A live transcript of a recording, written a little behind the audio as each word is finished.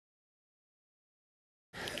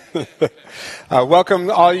Welcome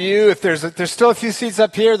all you. If there's still a few seats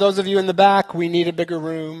up here, those of you in the back, we need a bigger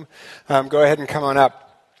room. Go ahead and come on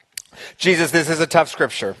up. Jesus, this is a tough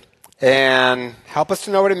scripture, and help us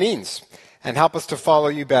to know what it means, and help us to follow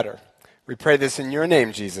you better. We pray this in your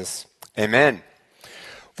name, Jesus. Amen.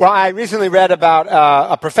 Well, I recently read about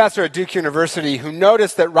a professor at Duke University who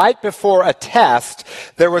noticed that right before a test,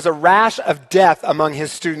 there was a rash of death among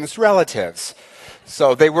his students' relatives.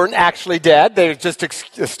 So they weren't actually dead. They were just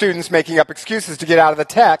students making up excuses to get out of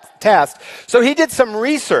the test. So he did some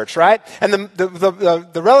research, right? And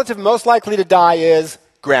the relative most likely to die is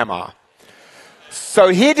grandma. So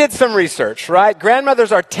he did some research, right?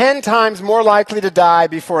 Grandmothers are 10 times more likely to die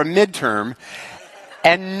before a midterm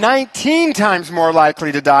and 19 times more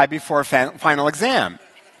likely to die before a final exam.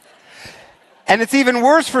 And it's even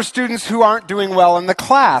worse for students who aren't doing well in the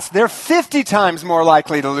class. They're 50 times more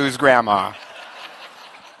likely to lose grandma.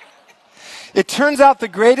 It turns out the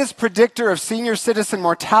greatest predictor of senior citizen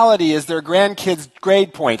mortality is their grandkids'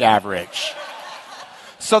 grade point average.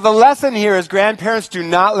 So the lesson here is grandparents, do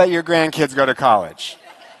not let your grandkids go to college.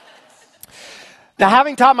 Now,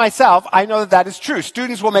 having taught myself, I know that is true.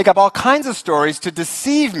 Students will make up all kinds of stories to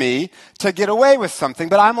deceive me to get away with something,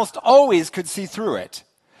 but I almost always could see through it.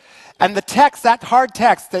 And the text, that hard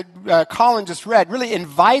text that Colin just read, really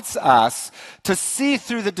invites us to see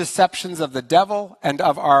through the deceptions of the devil and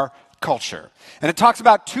of our culture. And it talks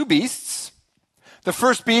about two beasts. The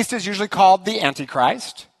first beast is usually called the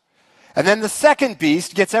Antichrist. And then the second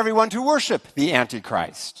beast gets everyone to worship the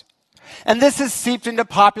Antichrist. And this is seeped into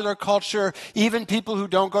popular culture. Even people who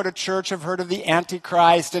don't go to church have heard of the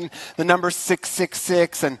Antichrist and the number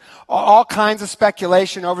 666 and all kinds of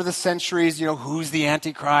speculation over the centuries. Who's the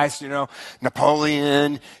Antichrist?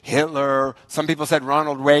 Napoleon, Hitler. Some people said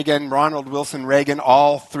Ronald Wilson Reagan.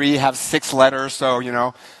 All three have 6 letters,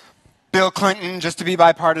 so, Bill Clinton, just to be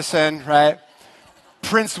bipartisan, right?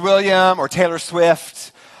 Prince William or Taylor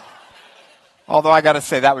Swift. Although I got to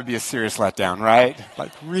say, that would be a serious letdown, right?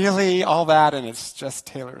 Like, really? All that, and it's just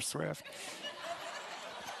Taylor Swift?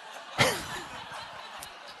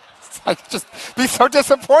 It's like, just be so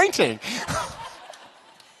disappointing.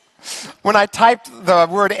 When I typed the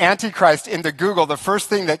word Antichrist into Google, the first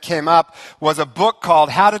thing that came up was a book called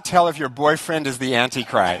How to Tell If Your Boyfriend is the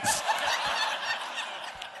Antichrist.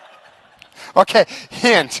 Okay,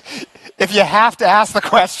 hint. If you have to ask the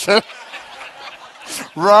question,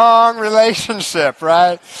 wrong relationship,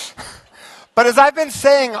 right? But as I've been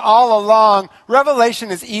saying all along,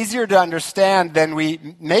 Revelation is easier to understand than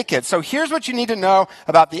we make it. So here's what you need to know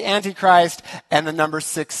about the Antichrist and the number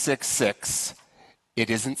 666. It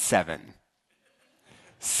isn't 7.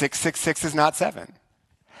 666 is not 7.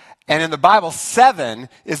 And in the Bible, 7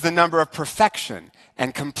 is the number of perfection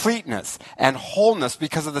and completeness and wholeness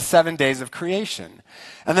because of the 7 days of creation.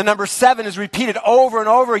 And the number 7 is repeated over and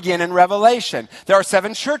over again in Revelation. There are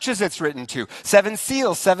 7 churches it's written to, 7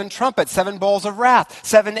 seals, 7 trumpets, 7 bowls of wrath,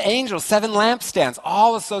 7 angels, 7 lampstands,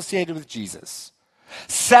 all associated with Jesus.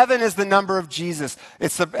 7 is the number of Jesus.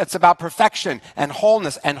 It's about perfection and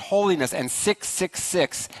wholeness and holiness, and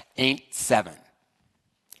 666 ain't 7.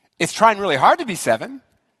 It's trying really hard to be 7.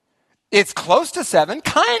 It's close to 7,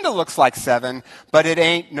 kind of looks like 7, but it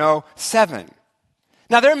ain't no 7.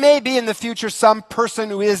 Now, there may be in the future some person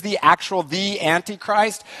who is the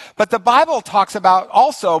Antichrist, but the Bible talks about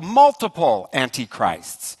also multiple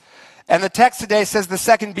Antichrists. And the text today says the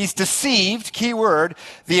second beast deceived, key word,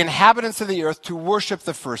 the inhabitants of the earth to worship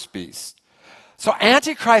the first beast. So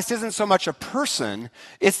Antichrist isn't so much a person,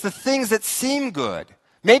 it's the things that seem good.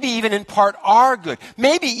 Maybe even in part are good.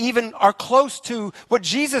 Maybe even are close to what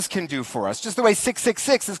Jesus can do for us, just the way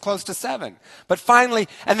 666 is close to 7. But finally,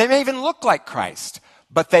 and they may even look like Christ,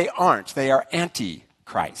 but they aren't. They are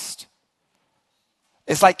anti-Christ.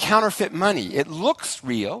 It's like counterfeit money. It looks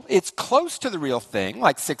real. It's close to the real thing,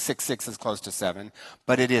 like 666 is close to 7,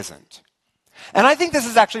 but it isn't. And I think this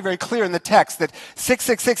is actually very clear in the text that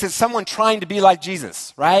 666 is someone trying to be like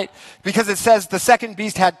Jesus, right? Because it says the second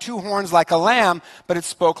beast had 2 horns like a lamb, but it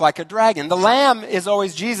spoke like a dragon. The lamb is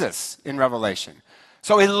always Jesus in Revelation.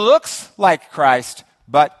 So it looks like Christ,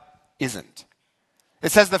 but isn't.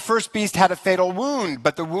 It says the first beast had a fatal wound,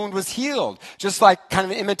 but the wound was healed, just like kind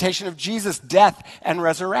of an imitation of Jesus' death and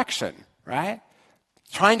resurrection, right?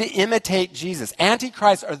 Trying to imitate Jesus.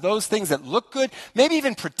 Antichrists are those things that look good, maybe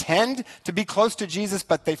even pretend to be close to Jesus,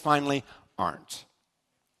 but they finally aren't.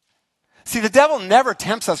 See, the devil never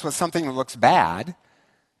tempts us with something that looks bad.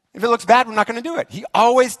 If it looks bad, we're not going to do it. He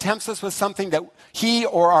always tempts us with something that he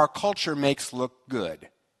or our culture makes look good.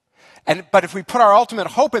 But if we put our ultimate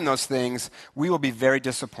hope in those things, we will be very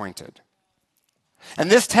disappointed. And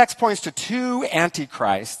this text points to two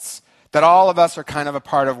antichrists that all of us are kind of a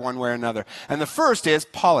part of one way or another. And the first is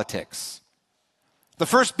politics. The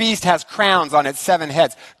first beast has crowns on its 7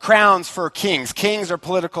 heads, crowns for kings. Kings are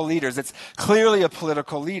political leaders. It's clearly a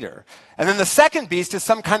political leader. And then the second beast is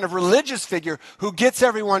some kind of religious figure who gets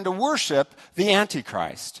everyone to worship the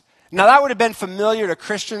Antichrist. Now, that would have been familiar to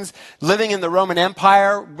Christians living in the Roman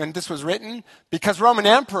Empire when this was written, because Roman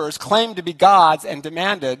emperors claimed to be gods and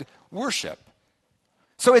demanded worship.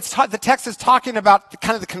 So the text is talking about the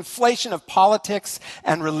conflation of politics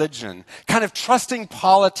and religion, kind of trusting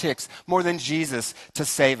politics more than Jesus to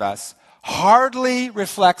save us. Hardly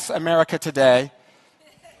reflects America today,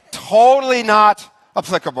 totally not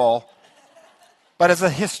applicable, but as a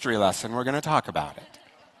history lesson, we're going to talk about it.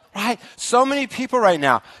 Right? So many people right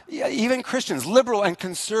now, even Christians, liberal and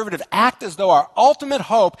conservative, act as though our ultimate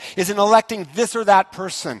hope is in electing this or that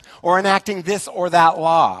person or enacting this or that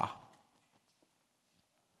law.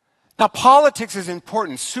 Now, politics is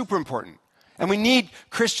important, super important, and we need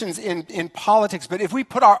Christians in politics, but if we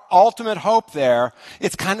put our ultimate hope there,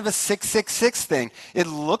 it's kind of a 666 thing. It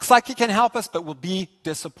looks like it can help us, but we'll be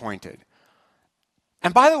disappointed.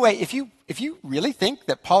 And by the way, if you really think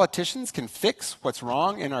that politicians can fix what's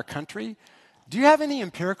wrong in our country, do you have any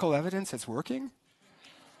empirical evidence it's working?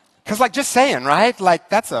 Because just saying, right?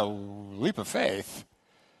 That's a leap of faith.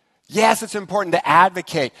 Yes, it's important to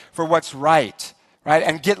advocate for what's right?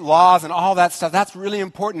 And get laws and all that stuff. That's really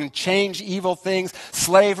important, and change evil things,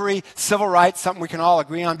 slavery, civil rights, something we can all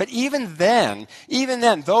agree on. But even then,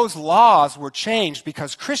 those laws were changed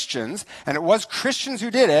because Christians, and it was Christians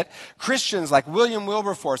who did it, Christians like William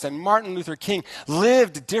Wilberforce and Martin Luther King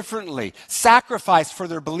lived differently, sacrificed for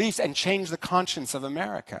their beliefs, and changed the conscience of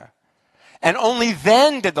America. And only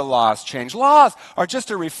then did the laws change. Laws are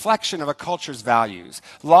just a reflection of a culture's values.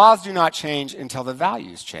 Laws do not change until the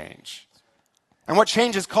values change. And what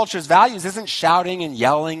changes culture's values isn't shouting and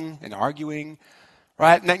yelling and arguing,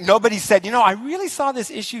 right? Nobody said, I really saw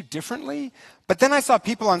this issue differently, but then I saw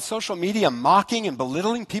people on social media mocking and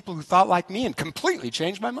belittling people who thought like me and completely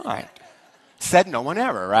changed my mind. Said no one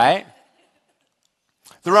ever, right?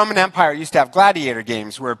 The Roman Empire used to have gladiator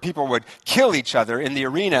games where people would kill each other in the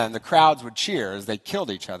arena and the crowds would cheer as they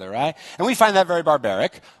killed each other, right? And we find that very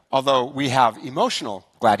barbaric, although we have emotional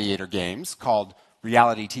gladiator games called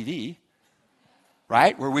reality TV,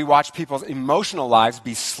 right? Where we watch people's emotional lives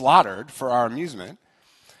be slaughtered for our amusement.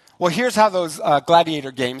 Well, here's how those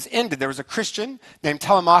gladiator games ended. There was a Christian named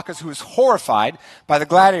Telemachus who was horrified by the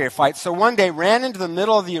gladiator fight, so one day ran into the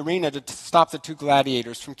middle of the arena to stop the two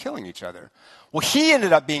gladiators from killing each other. Well, he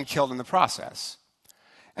ended up being killed in the process.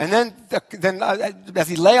 And then as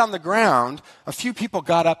he lay on the ground, a few people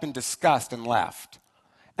got up in disgust and left.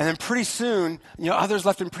 And then pretty soon, others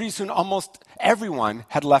left, and pretty soon almost everyone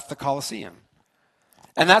had left the Colosseum.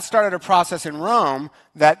 And that started a process in Rome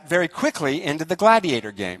that very quickly ended the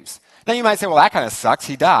gladiator games. Now you might say, well, that kind of sucks.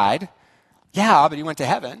 He died. Yeah, but he went to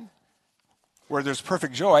heaven where there's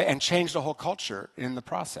perfect joy and changed the whole culture in the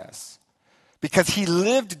process. Because he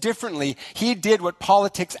lived differently. He did what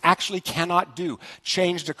politics actually cannot do,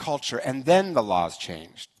 changed a culture, and then the laws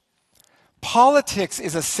changed. Politics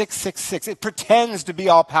is a 666. It pretends to be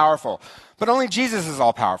all-powerful, but only Jesus is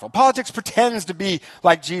all-powerful. Politics pretends to be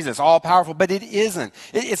like Jesus, all-powerful, but it isn't.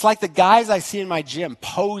 It's like the guys I see in my gym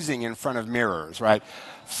posing in front of mirrors, right?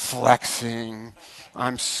 Flexing.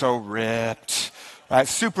 I'm so ripped. Right?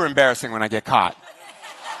 Super embarrassing when I get caught.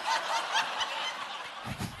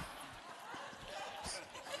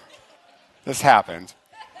 This happened.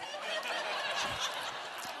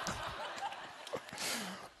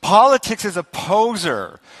 Politics is a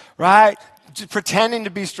poser, right? Pretending to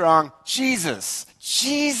be strong. Jesus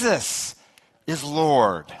is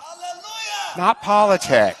Lord. Hallelujah. Not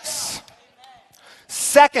politics.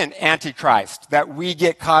 Second antichrist that we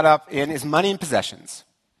get caught up in is money and possessions.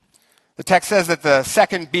 The text says that the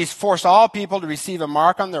second beast forced all people to receive a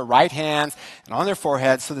mark on their right hands and on their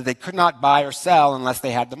foreheads so that they could not buy or sell unless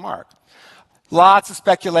they had the mark. Lots of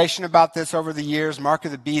speculation about this over the years. Mark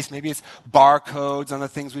of the beast, maybe it's barcodes on the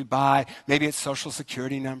things we buy. Maybe it's social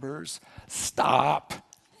security numbers. Stop.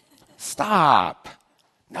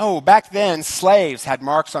 No, back then, slaves had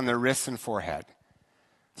marks on their wrists and forehead.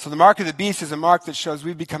 So the mark of the beast is a mark that shows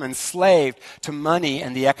we've become enslaved to money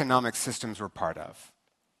and the economic systems we're part of.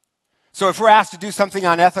 So if we're asked to do something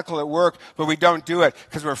unethical at work, but we don't do it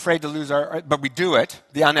because we're afraid to lose but we do it,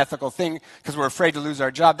 the unethical thing, because we're afraid to lose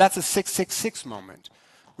our job, that's a 666 moment.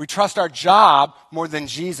 We trust our job more than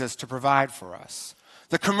Jesus to provide for us.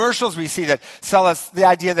 The commercials we see that sell us the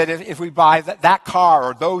idea that if we buy that car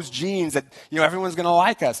or those jeans that, everyone's going to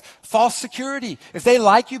like us. False security. If they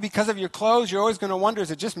like you because of your clothes, you're always going to wonder,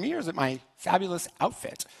 is it just me or is it my fabulous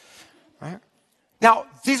outfit? Right? Now,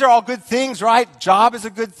 these are all good things, right? Job is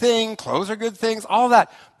a good thing. Clothes are good things, all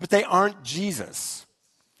that. But they aren't Jesus.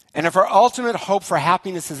 And if our ultimate hope for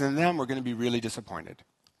happiness is in them, we're going to be really disappointed.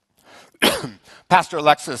 Pastor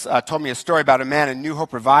Alexis told me a story about a man in New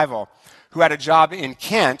Hope Revival who had a job in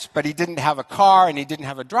Kent, but he didn't have a car and he didn't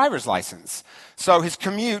have a driver's license. So his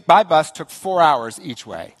commute by bus took 4 hours each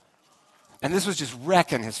way. And this was just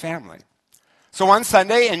wrecking his family. So one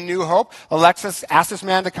Sunday in New Hope, Alexis asked this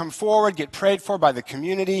man to come forward, get prayed for by the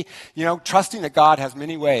community, trusting that God has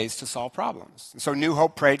many ways to solve problems. And so New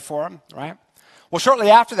Hope prayed for him, right? Well, shortly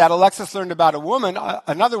after that, Alexis learned about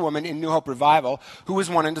another woman in New Hope Revival who was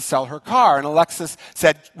wanting to sell her car. And Alexis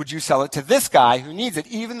said, would you sell it to this guy who needs it,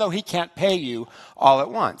 even though he can't pay you all at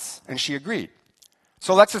once? And she agreed.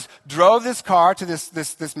 So Alexis drove this car to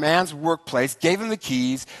this man's workplace, gave him the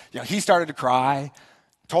keys. He started to cry,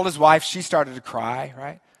 told his wife, she started to cry,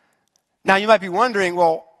 right? Now, you might be wondering,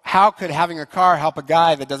 well, how could having a car help a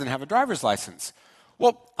guy that doesn't have a driver's license?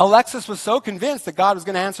 Well, Alexis was so convinced that God was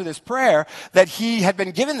going to answer this prayer that he had been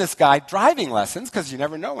giving this guy driving lessons, because you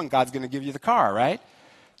never know when God's going to give you the car, right?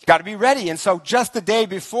 You've got to be ready. And so just the day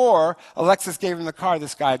before Alexis gave him the car,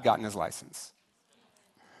 this guy had gotten his license.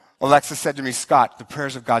 Alexis said to me, Scott, the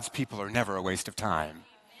prayers of God's people are never a waste of time.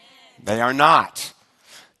 They are not.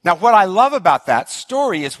 Now, what I love about that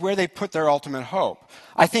story is where they put their ultimate hope.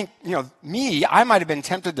 I think, I might have been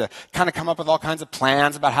tempted to kind of come up with all kinds of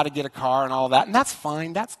plans about how to get a car and all that, and that's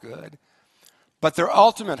fine, that's good. But their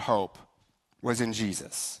ultimate hope was in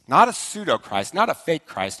Jesus. Not a pseudo-Christ, not a fake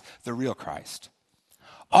Christ, the real Christ.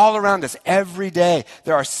 All around us, every day,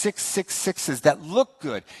 there are 666s that look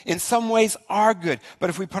good, in some ways are good, but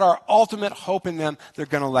if we put our ultimate hope in them, they're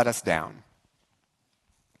going to let us down.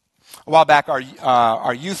 A while back,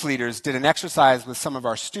 our youth leaders did an exercise with some of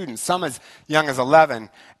our students, some as young as 11,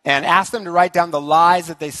 and asked them to write down the lies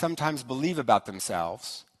that they sometimes believe about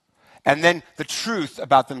themselves, and then the truth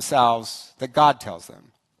about themselves that God tells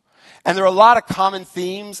them. And there are a lot of common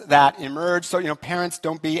themes that emerge. So, parents,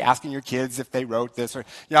 don't be asking your kids if they wrote this, or,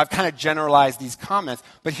 I've kind of generalized these comments,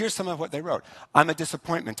 but here's some of what they wrote. I'm a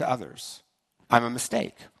disappointment to others. I'm a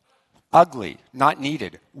mistake. Ugly, not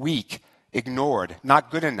needed, weak, ignored, not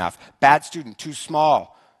good enough, bad student, too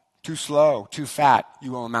small, too slow, too fat,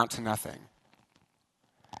 you will amount to nothing.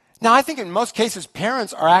 Now, I think in most cases,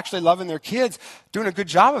 parents are actually loving their kids, doing a good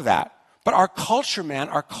job of that. But our culture,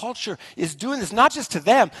 our culture is doing this not just to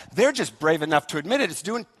them. They're just brave enough to admit it. It's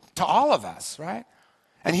doing to all of us, right?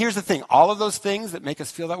 And here's the thing. All of those things that make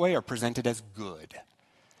us feel that way are presented as good,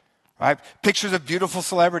 right? Pictures of beautiful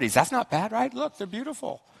celebrities. That's not bad, right? Look, they're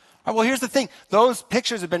beautiful. Right, well, here's the thing. Those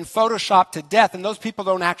pictures have been photoshopped to death, and those people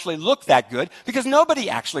don't actually look that good because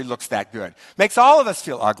nobody actually looks that good. Makes all of us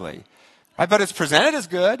feel ugly, right? But it's presented as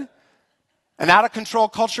good. An out-of-control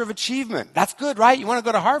culture of achievement. That's good, right? You want to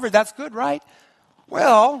go to Harvard? That's good, right?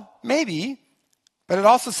 Well, maybe. But it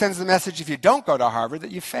also sends the message, if you don't go to Harvard,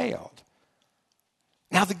 that you failed.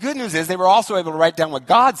 Now, the good news is they were also able to write down what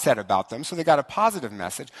God said about them, so they got a positive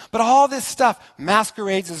message. But all this stuff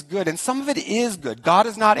masquerades as good, and some of it is good. God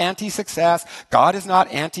is not anti-success. God is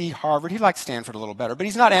not anti-Harvard. He likes Stanford a little better, but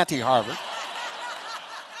he's not anti-Harvard.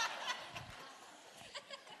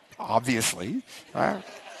 Obviously, right?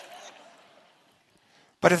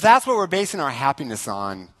 But if that's what we're basing our happiness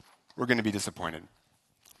on, we're going to be disappointed.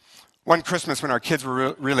 One Christmas when our kids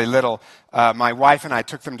were really little, my wife and I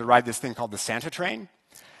took them to ride this thing called the Santa Train.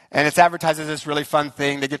 And it's advertised as this really fun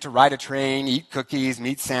thing. They get to ride a train, eat cookies,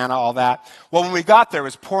 meet Santa, all that. Well, when we got there, it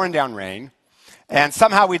was pouring down rain. And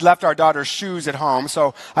somehow we'd left our daughter's shoes at home,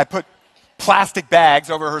 so I put plastic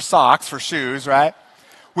bags over her socks for shoes, right?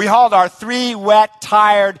 We hauled our 3 wet,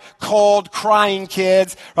 tired, cold, crying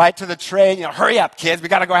kids, right, to the train. Hurry up, kids. We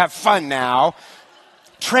got to go have fun now.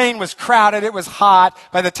 Train was crowded. It was hot.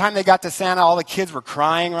 By the time they got to Santa, all the kids were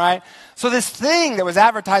crying, right? So this thing that was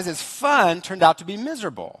advertised as fun turned out to be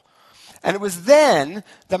miserable. And it was then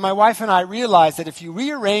that my wife and I realized that if you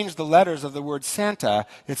rearrange the letters of the word Santa,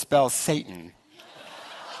 it spells Satan.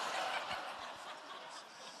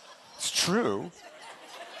 It's true.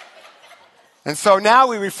 And so now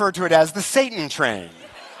we refer to it as the Satan train.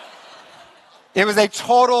 It was a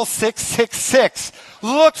total 666.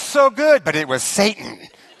 Looked so good, but it was Satan.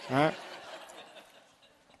 Right?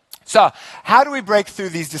 So how do we break through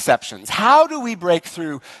these deceptions? How do we break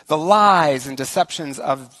through the lies and deceptions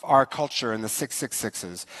of our culture and the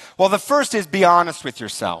 666s? Well, the first is be honest with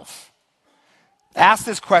yourself. Ask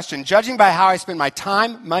this question: judging by how I spend my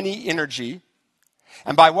time, money, energy,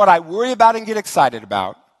 and by what I worry about and get excited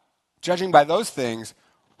about, judging by those things,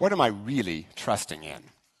 what am I really trusting in?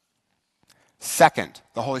 Second,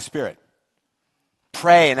 the Holy Spirit.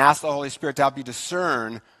 Pray and ask the Holy Spirit to help you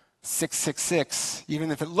discern 666.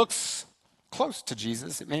 Even if it looks close to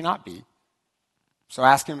Jesus, it may not be. So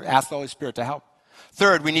ask the Holy Spirit to help.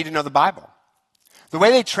 Third, we need to know the Bible. The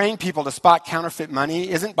way they train people to spot counterfeit money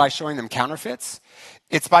isn't by showing them counterfeits.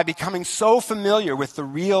 It's by becoming so familiar with the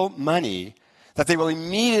real money that they will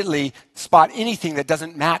immediately spot anything that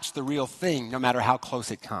doesn't match the real thing, no matter how close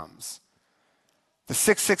it comes. The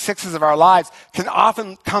 666s of our lives can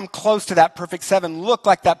often come close to that perfect 7, look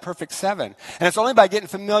like that perfect 7. And it's only by getting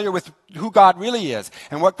familiar with who God really is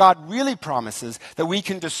and what God really promises that we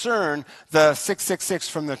can discern the 666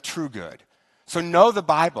 from the true good. So know the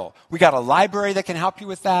Bible. We got a library that can help you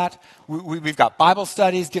with that. We've got Bible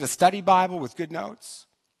studies. Get a study Bible with good notes.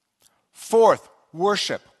 Fourth,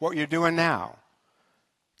 worship, what you're doing now.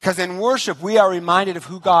 Because in worship, we are reminded of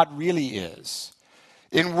who God really is.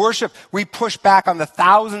 In worship, we push back on the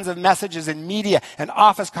thousands of messages in media and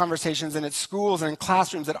office conversations and at schools and in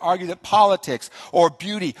classrooms that argue that politics or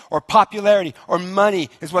beauty or popularity or money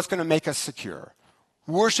is what's going to make us secure.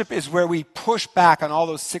 Worship is where we push back on all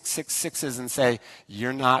those 666s and say,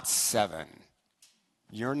 you're not 7.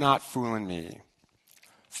 You're not fooling me.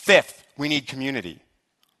 Fifth, we need community.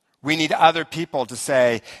 We need other people to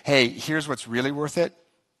say, hey, here's what's really worth it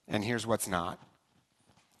and here's what's not.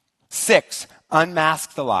 6,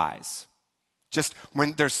 unmask the lies. Just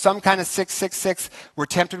when there's some kind of 666 we're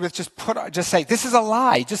tempted with, just say, this is a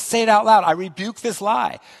lie. Just say it out loud. I rebuke this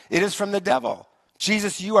lie. It is from the devil.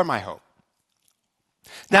 Jesus, you are my hope.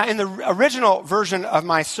 Now, in the original version of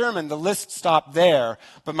my sermon, the list stopped there,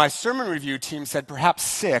 but my sermon review team said perhaps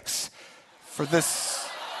 6 for this.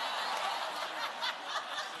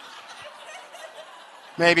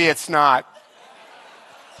 Maybe it's not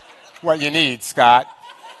what you need, Scott.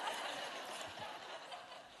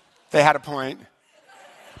 They had a point.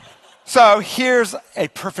 So here's a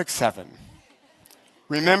perfect 7.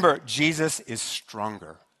 Remember, Jesus is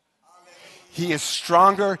stronger. He is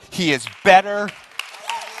stronger. He is better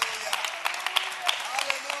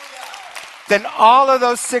than all of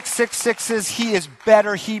those 666s. He is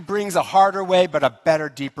better. He brings a harder way, but a better,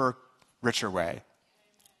 deeper, richer way.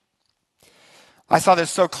 I saw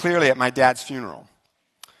this so clearly at my dad's funeral.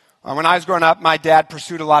 When I was growing up, my dad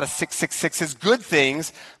pursued a lot of 666s, good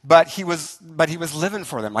things, but he was living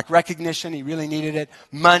for them, like recognition. He really needed it.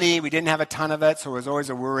 Money, we didn't have a ton of it, so it was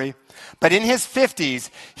always a worry. But in his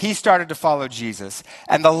 50s, he started to follow Jesus.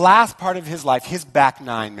 And the last part of his life, his back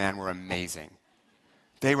 9, man, were amazing.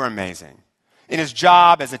 They were amazing. In his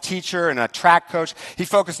job as a teacher and a track coach, he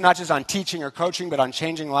focused not just on teaching or coaching, but on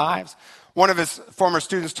changing lives. One of his former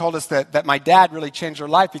students told us that my dad really changed her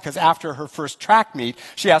life because after her first track meet,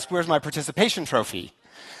 she asked, where's my participation trophy?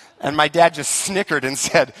 And my dad just snickered and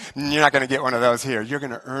said, you're not going to get one of those here. You're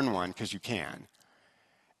going to earn one because you can.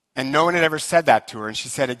 And no one had ever said that to her, and she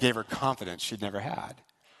said it gave her confidence she'd never had.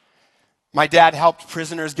 My dad helped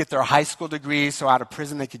prisoners get their high school degrees so out of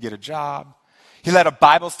prison they could get a job. He led a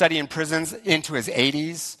Bible study in prisons into his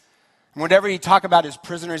 80s. And whenever he'd talk about his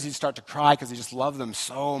prisoners, he'd start to cry because he just loved them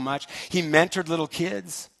so much. He mentored little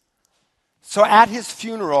kids. So at his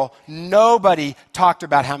funeral, nobody talked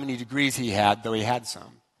about how many degrees he had, though he had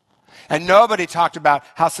some. And nobody talked about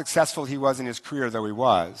how successful he was in his career, though he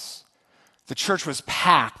was. The church was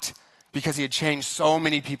packed because he had changed so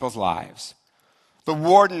many people's lives. The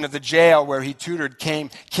warden of the jail where he tutored came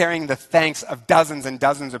carrying the thanks of dozens and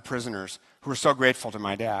dozens of prisoners who were so grateful to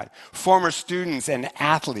my dad. Former students and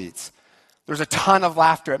athletes. There was a ton of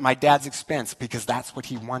laughter at my dad's expense because that's what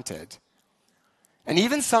he wanted. And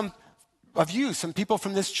even some of you, some people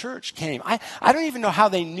from this church came. I don't even know how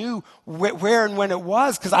they knew where and when it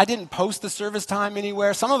was because I didn't post the service time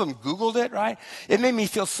anywhere. Some of them Googled it, right? It made me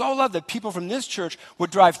feel so loved that people from this church would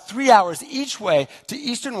drive 3 hours each way to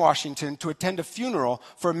Eastern Washington to attend a funeral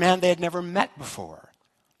for a man they had never met before.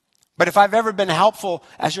 But if I've ever been helpful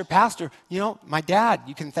as your pastor, my dad,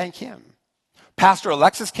 you can thank him. Pastor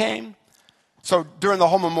Alexis came. So during the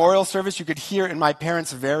whole memorial service, you could hear in my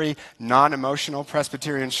parents' very non-emotional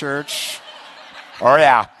Presbyterian church. Oh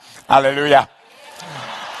yeah, hallelujah,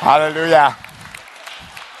 hallelujah.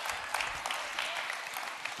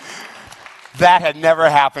 That had never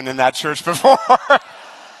happened in that church before.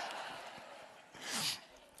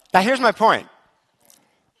 Now here's my point.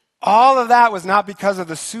 All of that was not because of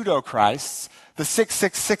the pseudo-Christs, the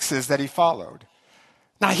 666s that he followed.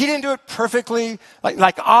 Now, he didn't do it perfectly.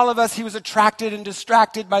 Like all of us, he was attracted and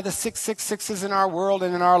distracted by the 666s in our world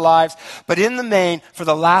and in our lives. But in the main, for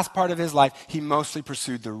the last part of his life, he mostly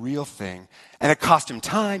pursued the real thing. And it cost him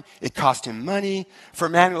time. It cost him money. For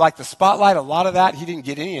a man who liked the spotlight, a lot of that, he didn't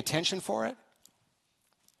get any attention for it.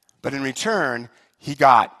 But in return, he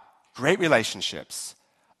got great relationships,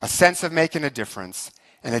 a sense of making a difference,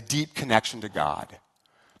 and a deep connection to God.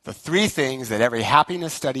 The three things that every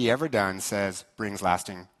happiness study ever done says brings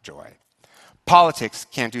lasting joy. Politics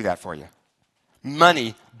can't do that for you.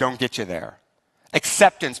 Money don't get you there.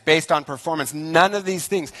 Acceptance based on performance, none of these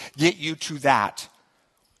things get you to that.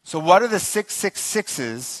 So what are the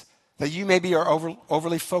 666s that you maybe are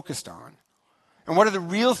overly focused on? And what are the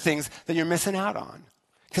real things that you're missing out on?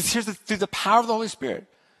 Because through the power of the Holy Spirit,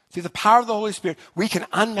 through the power of the Holy Spirit, we can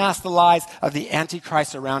unmask the lies of the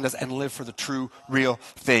Antichrist around us and live for the true, real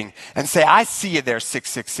thing. And say, I see you there,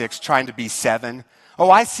 666, trying to be 7.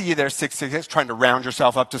 Oh, I see you there, 666, trying to round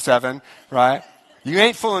yourself up to 7, right? You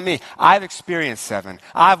ain't fooling me. I've experienced 7.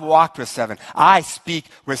 I've walked with 7. I speak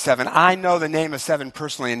with 7. I know the name of 7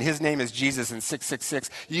 personally, and his name is Jesus in 666.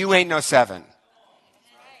 You ain't no 7.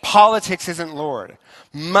 Politics isn't Lord.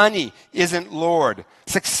 Money isn't Lord.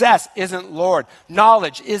 Success isn't Lord.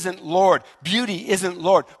 Knowledge isn't Lord. Beauty isn't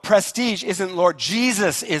Lord. Prestige isn't Lord.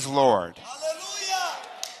 Jesus is Lord. Hallelujah.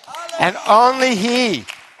 And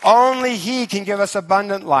only He can give us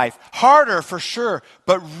abundant life. Harder for sure,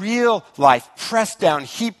 but real life. Pressed down,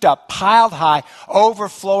 heaped up, piled high,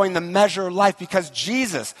 overflowing the measure of life, because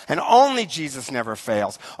Jesus, and only Jesus, never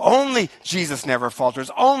fails. Only Jesus never falters.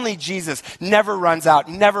 Only Jesus never runs out,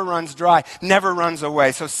 never runs dry, never runs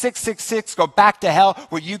away. So 666, go back to hell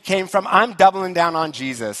where you came from. I'm doubling down on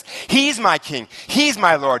Jesus. He's my King. He's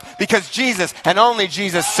my Lord, because Jesus and only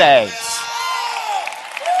Jesus saves.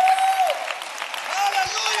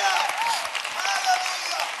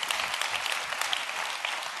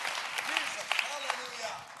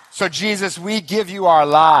 So Jesus, we give you our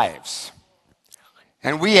lives.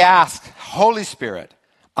 And we ask, Holy Spirit,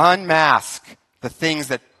 unmask the things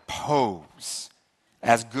that pose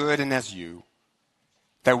as good and as you,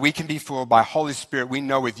 that we can be fooled by Holy Spirit. We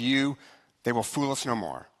know with you, they will fool us no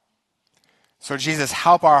more. So Jesus,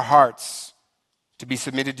 help our hearts to be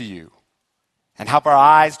submitted to you, and help our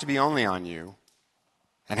eyes to be only on you,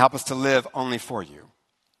 and help us to live only for you.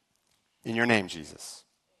 In your name, Jesus.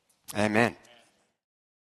 Amen.